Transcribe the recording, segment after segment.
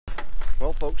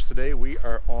Well folks, today we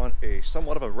are on a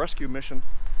somewhat of a rescue mission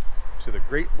to the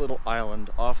great little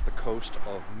island off the coast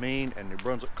of Maine and New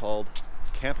Brunswick called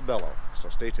Campobello, so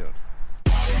stay tuned.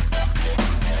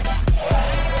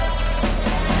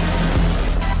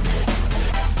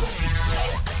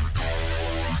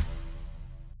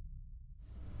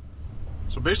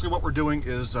 So basically what we're doing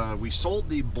is we sold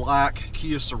the black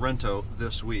Kia Sorento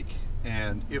this week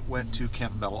and it went to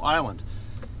Campobello Island.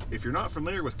 If you're not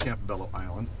familiar with Campobello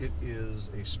Island, it is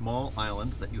a small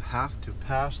island that you have to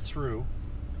pass through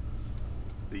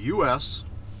the US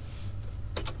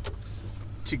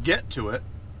to get to it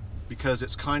because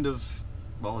it's kind of,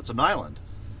 well, it's an island.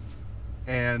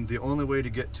 And the only way to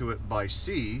get to it by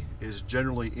sea is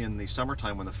generally in the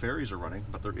summertime when the ferries are running,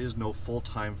 but there is no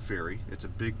full-time ferry. It's a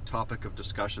big topic of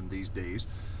discussion these days.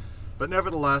 But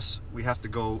nevertheless, we have to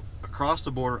go across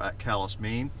the border at Calais,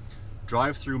 Maine,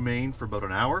 drive through Maine for about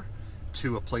an hour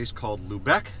to a place called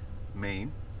Lubec,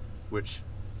 Maine, which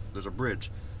there's a bridge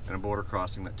and a border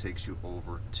crossing that takes you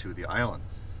over to the island.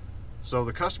 So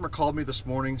the customer called me this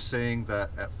morning saying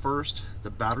that at first the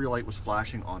battery light was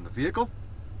flashing on the vehicle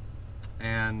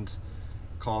and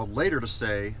called later to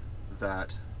say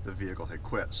that the vehicle had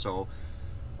quit. So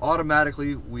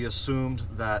automatically we assumed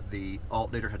that the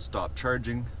alternator had stopped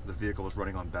charging, the vehicle was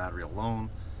running on battery alone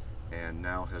and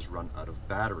now has run out of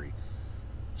battery.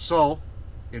 So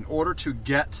in order to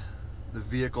get the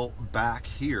vehicle back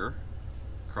here,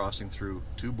 crossing through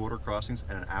 2 border crossings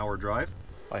and an hour drive,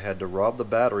 I had to rob the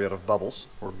battery out of Bubbles.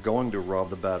 We're going to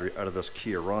rob the battery out of this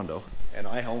Kia Rondo, and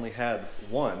I only had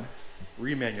one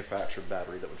remanufactured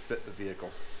battery that would fit the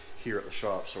vehicle here at the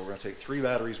shop. So we're going to take 3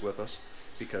 batteries with us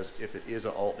because if it is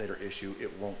an alternator issue,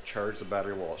 it won't charge the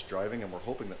battery while it's driving, and we're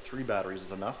hoping that 3 batteries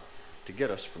is enough to get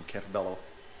us from Campobello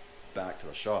back to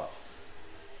the shop.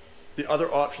 The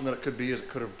other option that it could be is it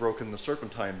could have broken the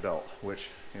serpentine belt, which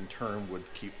in turn would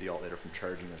keep the alternator from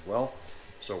charging as well.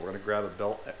 So we're going to grab a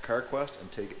belt at CarRGUY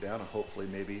and take it down and hopefully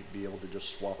maybe be able to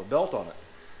just swap a belt on it.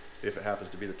 If it happens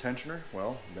to be the tensioner,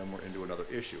 well, then we're into another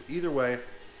issue. Either way,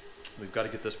 we've got to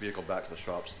get this vehicle back to the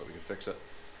shop so that we can fix it.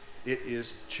 It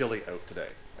is chilly out today.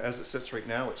 As it sits right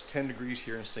now, it's 10 degrees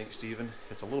here in St. Stephen.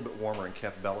 It's a little bit warmer in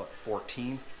Campobello at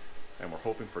 14. And we're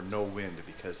hoping for no wind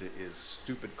because it is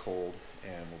stupid cold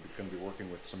and we're going to be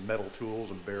working with some metal tools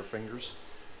and bare fingers.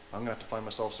 I'm going to have to find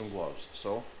myself some gloves.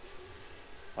 So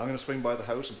I'm going to swing by the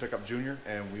house and pick up Junior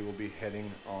and we will be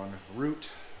heading en route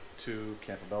to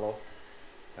Campobello.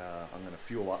 I'm going to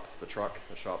fuel up the truck,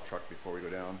 the shop truck, before we go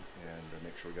down and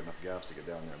make sure we get enough gas to get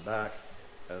down there and back,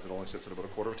 as it only sits at about a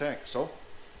quarter of a tank. So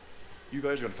you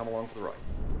guys are going to come along for the ride.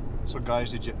 So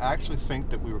guys, did you actually think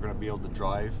that we were going to be able to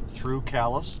drive through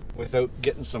Calais without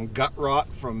getting some gut rot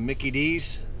from Mickey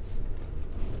D's?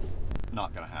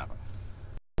 Not going to happen.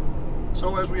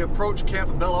 So as we approach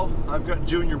Campobello, I've got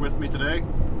Junior with me today.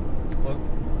 Look.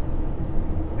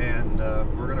 And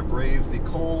we're going to brave the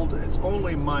cold. It's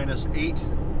only -8.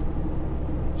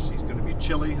 She's going to be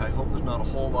chilly. I hope there's not a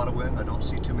whole lot of wind. I don't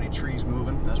see too many trees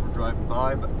moving as we're driving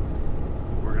by, but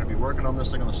we're going to be working on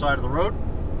this thing on the side of the road.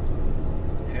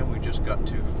 And we just got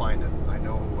to find it. I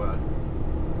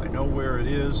know where it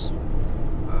is.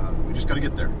 We just got to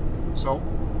get there. So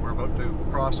we're about to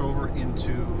cross over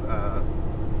into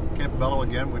Campobello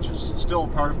again, which is still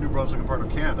part of New Brunswick and part of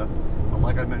Canada. But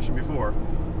like I mentioned before,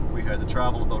 we had to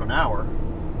travel about an hour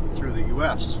through the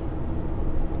US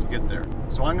to get there.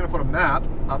 So I'm going to put a map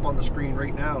up on the screen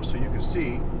right now so you can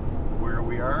see where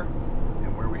we are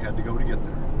and where we had to go to get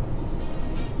there.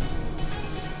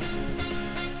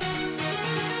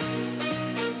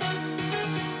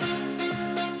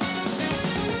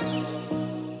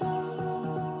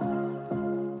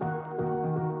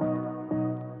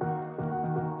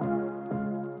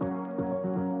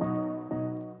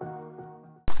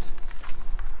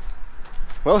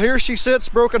 Well, here she sits,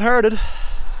 broken-hearted.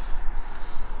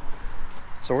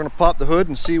 So we're gonna pop the hood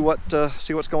and see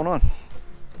what's going on.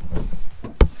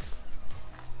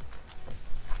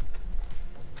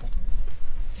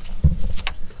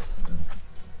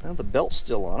 Well, the belt's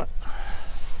still on it.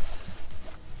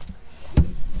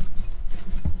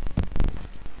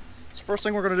 So first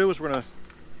thing we're gonna do is we're gonna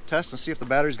test and see if the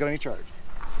battery's got any charge.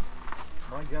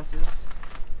 My guess is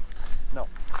no.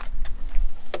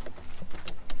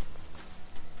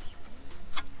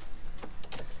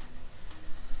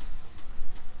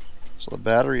 So the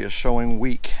battery is showing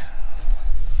weak.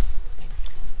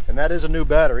 And that is a new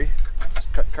battery. It's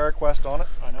got CarRGUY on it.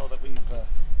 I know that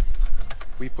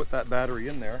we put that battery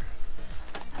in there.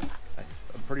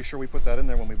 I'm pretty sure we put that in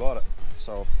there when we bought it.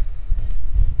 So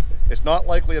it's not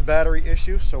likely a battery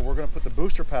issue, so we're going to put the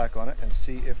booster pack on it and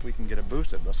see if we can get it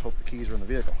boosted. Let's hope the keys are in the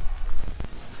vehicle.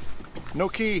 No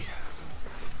key.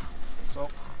 So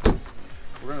we're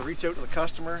going to reach out to the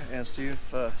customer and see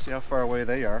how far away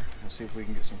they are and see if we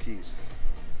can get some keys.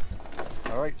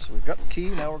 All right, so we've got the key.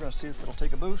 Now we're going to see if it'll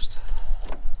take a boost.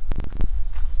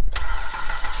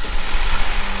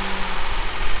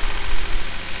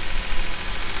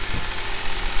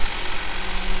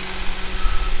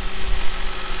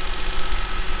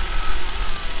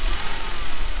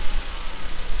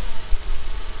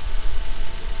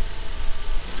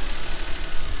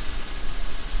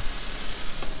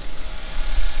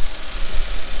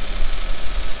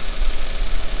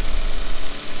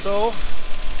 So,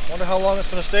 wonder how long it's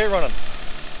going to stay running.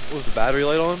 Was the battery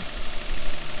light on?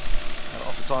 I don't know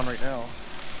if it's on right now.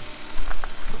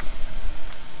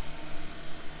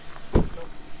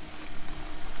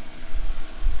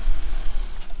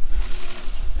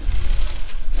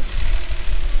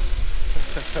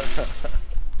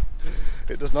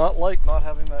 It does not like not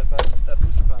having that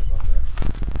booster pack on there.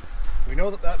 We know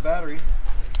that battery,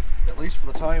 at least for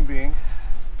the time being,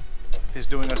 is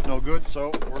doing us no good,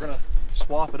 so we're going to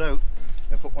swap it out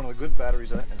and put one of the good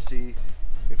batteries in it and see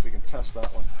if we can test that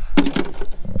one.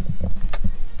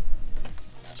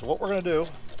 So what we're going to do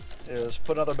is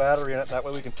put another battery in it, that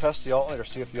way we can test the alternator,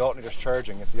 see if the alternator is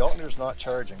charging. If the alternator is not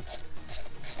charging,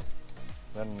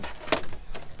 then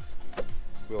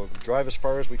we'll drive as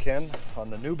far as we can on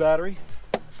the new battery.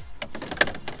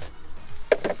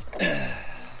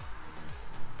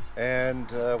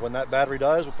 And when that battery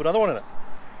dies, we'll put another one in it.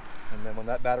 And then when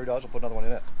that battery dies, we'll put another one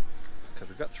in it. Because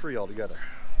we've got 3 altogether.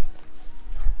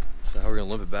 Is that how we're going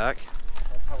to limp it back?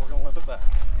 That's how we're going to limp it back.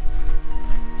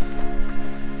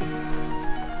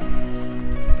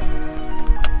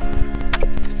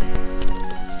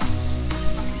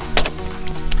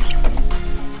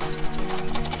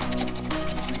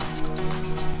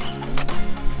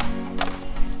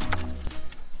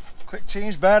 Quick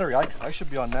change battery. I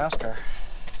should be on NASCAR.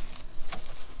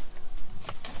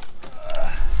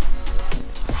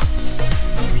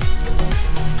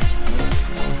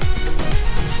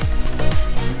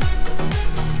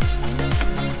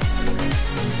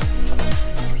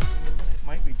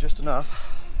 Enough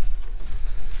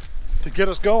to get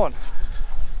us going.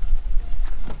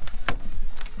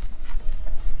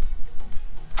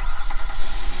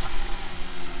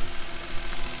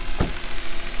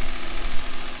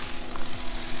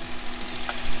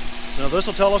 So now this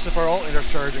will tell us if our alternator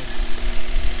is charging.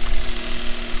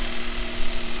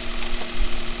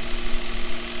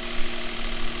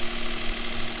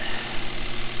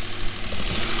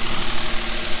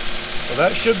 So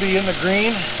that should be in the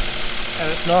green. And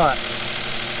it's not.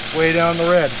 It's way down the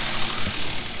red.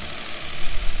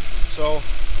 So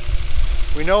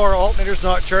we know our alternator's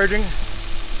not charging.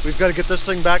 We've got to get this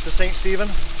thing back to St. Stephen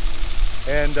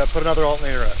and put another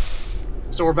alternator in it.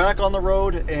 So we're back on the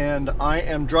road and I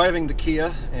am driving the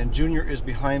Kia and Junior is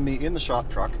behind me in the shop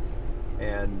truck.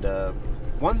 And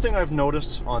one thing I've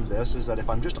noticed on this is that if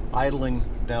I'm just idling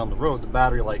down the road, the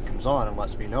battery light comes on and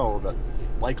lets me know that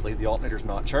likely the alternator's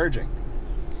not charging.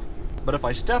 But if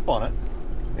I step on it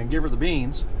and give her the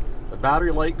beans, the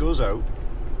battery light goes out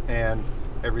and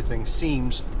everything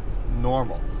seems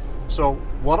normal. So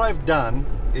what I've done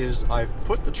is I've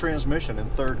put the transmission in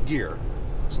 3rd gear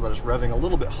so that it's revving a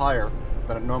little bit higher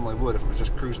than it normally would if it was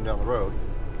just cruising down the road,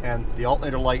 and the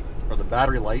alternator light or the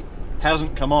battery light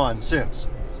hasn't come on since.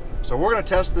 So we're going to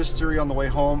test this theory on the way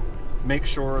home, make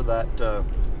sure that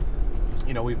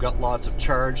you know, we've got lots of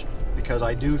charge, because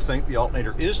I do think the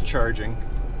alternator is charging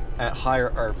at higher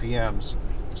RPMs,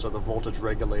 so the voltage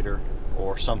regulator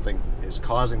or something is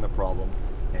causing the problem,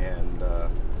 and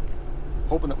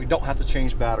hoping that we don't have to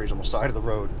change batteries on the side of the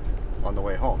road on the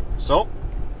way home. So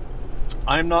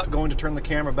I'm not going to turn the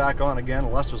camera back on again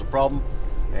unless there's a problem,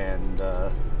 and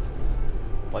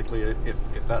likely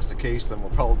if that's the case, then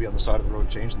we'll probably be on the side of the road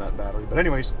changing that battery. But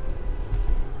anyways,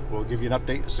 we'll give you an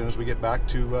update as soon as we get back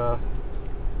to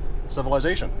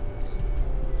civilization.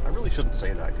 I really shouldn't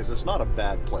say that because it's not a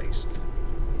bad place.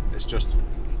 It's just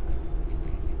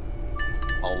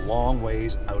a long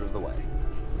ways out of the way.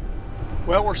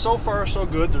 Well, we're so far so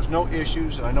good. There's no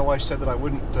issues. I know I said that I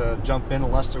wouldn't jump in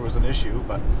unless there was an issue,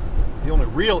 but the only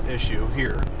real issue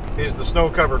here is the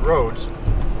snow-covered roads.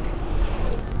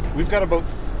 We've got about,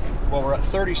 well, we're at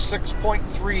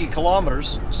 36.3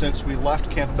 kilometers since we left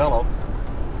Campobello,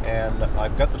 and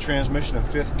I've got the transmission in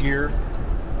 5th gear.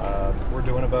 We're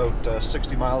doing about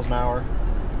 60 miles an hour,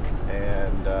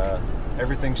 and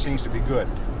everything seems to be good.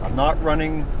 I'm not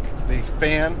running the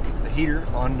fan, the heater,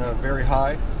 on very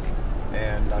high,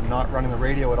 and I'm not running the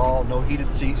radio at all. No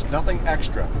heated seats, nothing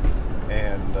extra,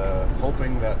 and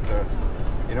hoping that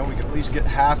you know, we can at least get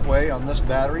halfway on this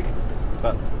battery.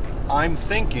 But I'm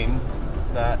thinking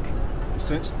that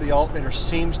since the alternator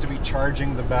seems to be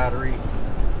charging the battery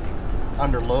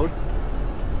under load,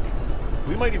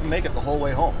 we might even make it the whole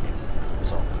way home.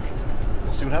 So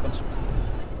we'll see what happens.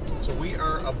 So we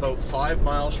are about 5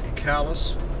 miles from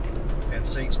Calais and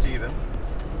St. Stephen,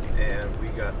 and we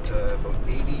got about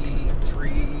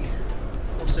 83,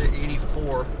 let's say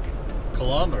 84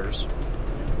 kilometers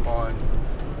on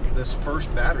this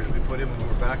first battery that we put in when we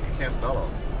were back in Campbello.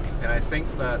 And I think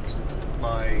that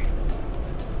my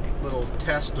little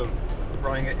test of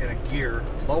running it in a gear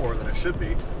lower than it should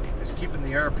be is keeping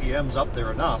the RPMs up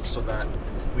there enough so that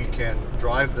we can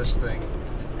drive this thing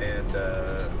and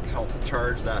help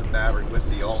charge that battery with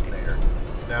the alternator.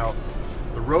 Now,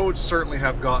 the roads certainly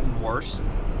have gotten worse,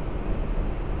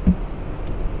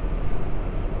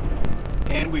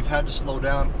 and we've had to slow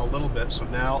down a little bit, so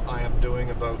now I am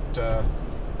doing about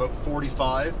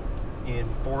 45 in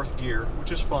 4th gear,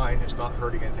 which is fine. It's not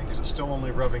hurting anything because it's still only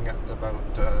revving at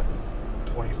about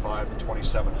 25 to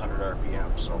 2700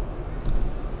 RPM. So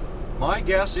my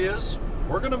guess is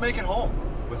we're going to make it home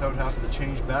without having to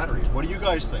change batteries. What do you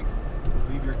guys think?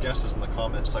 Leave your guesses in the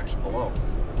comment section below.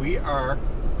 We are,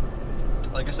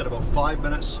 like I said, about 5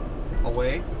 minutes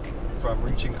away from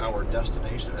reaching our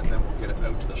destination, and then we'll get it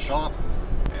out to the shop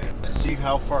and see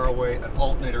how far away an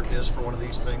alternator is for one of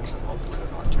these things, and hopefully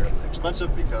they're not terribly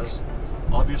expensive, because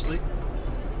obviously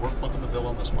we're flipping the bill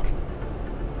on this one.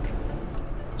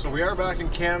 So we are back in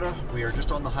Canada. We are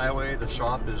just on the highway. The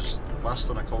shop is less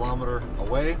than a kilometer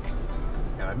away,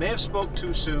 and I may have spoke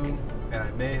too soon, and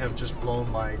I may have just blown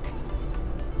my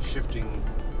shifting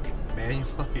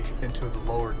manually into the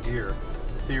lower gear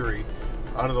theory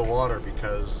out of the water,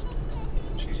 because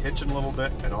she's hitching a little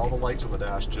bit and all the lights on the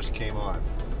dash just came on.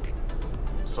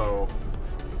 So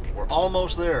we're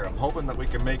almost there. I'm hoping that we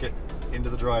can make it into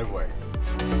the driveway.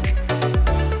 It's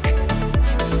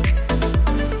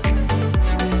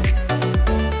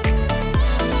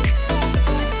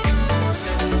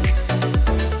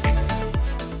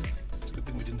a good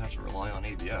thing we didn't have to rely on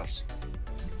ABS.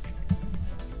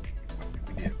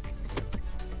 We did.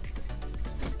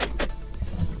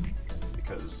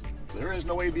 Because there is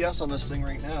no ABS on this thing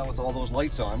right now with all those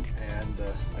lights on, and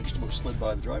I just about slid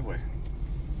by the driveway.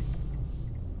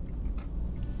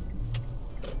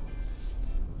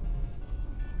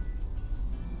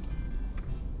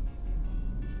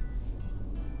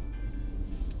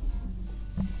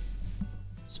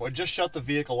 So I just shut the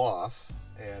vehicle off,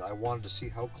 and I wanted to see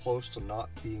how close to not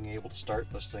being able to start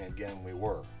this thing again we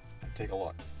were. Take a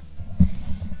look.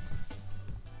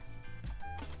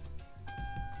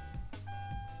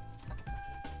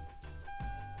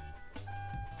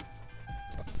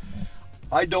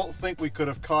 I don't think we could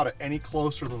have caught it any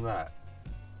closer than that.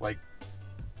 Like,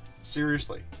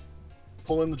 seriously.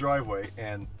 Pull in the driveway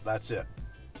and that's it.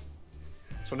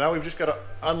 So now we've just got to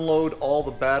unload all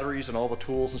the batteries and all the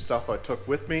tools and stuff I took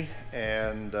with me,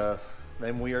 and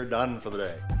then we are done for the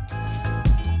day.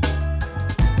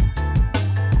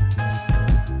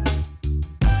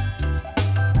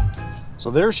 So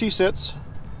there she sits,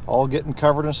 all getting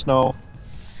covered in snow.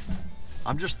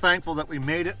 I'm just thankful that we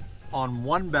made it on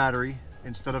one battery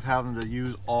instead of having to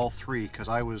use all three, because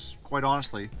I was quite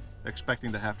honestly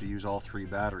expecting to have to use all three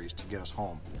batteries to get us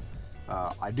home.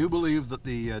 I do believe that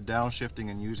the downshifting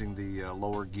and using the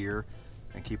lower gear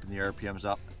and keeping the RPMs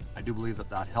up, I do believe that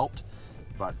that helped,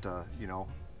 but you know,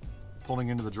 pulling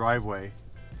into the driveway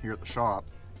here at the shop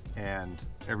and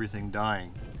everything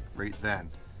dying right then,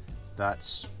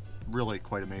 that's really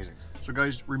quite amazing. So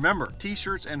guys, remember,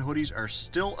 t-shirts and hoodies are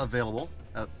still available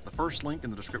at the first link in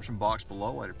the description box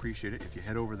below. I'd appreciate it if you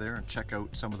head over there and check out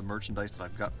some of the merchandise that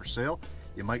I've got for sale.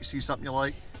 You might see something you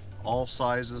like. All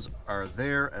sizes are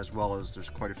there, as well as there's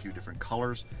quite a few different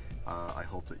colors. I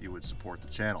hope that you would support the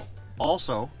channel.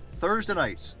 Also, Thursday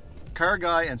nights,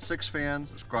 CARRGUY and SIXFAN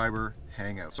subscriber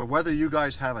hangout. So whether you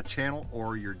guys have a channel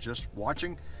or you're just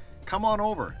watching, come on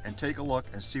over and take a look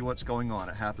and see what's going on.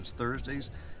 It happens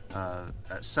Thursdays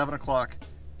at 7 o'clock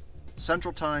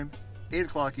Central Time, 8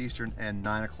 o'clock Eastern, and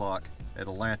 9 o'clock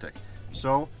Atlantic.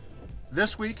 So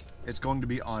this week it's going to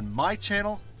be on my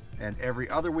channel, and every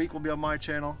other week will be on my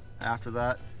channel. After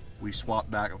that, we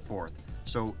swap back and forth.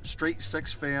 So Straight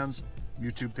SIXFAN's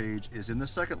YouTube page is in the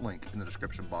second link in the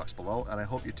description box below, and I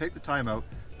hope you take the time out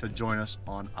to join us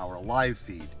on our live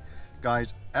feed.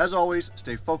 Guys, as always,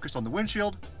 stay focused on the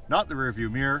windshield, not the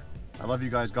rearview mirror. I love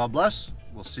you guys. God bless.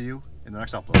 We'll see you in the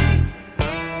next upload.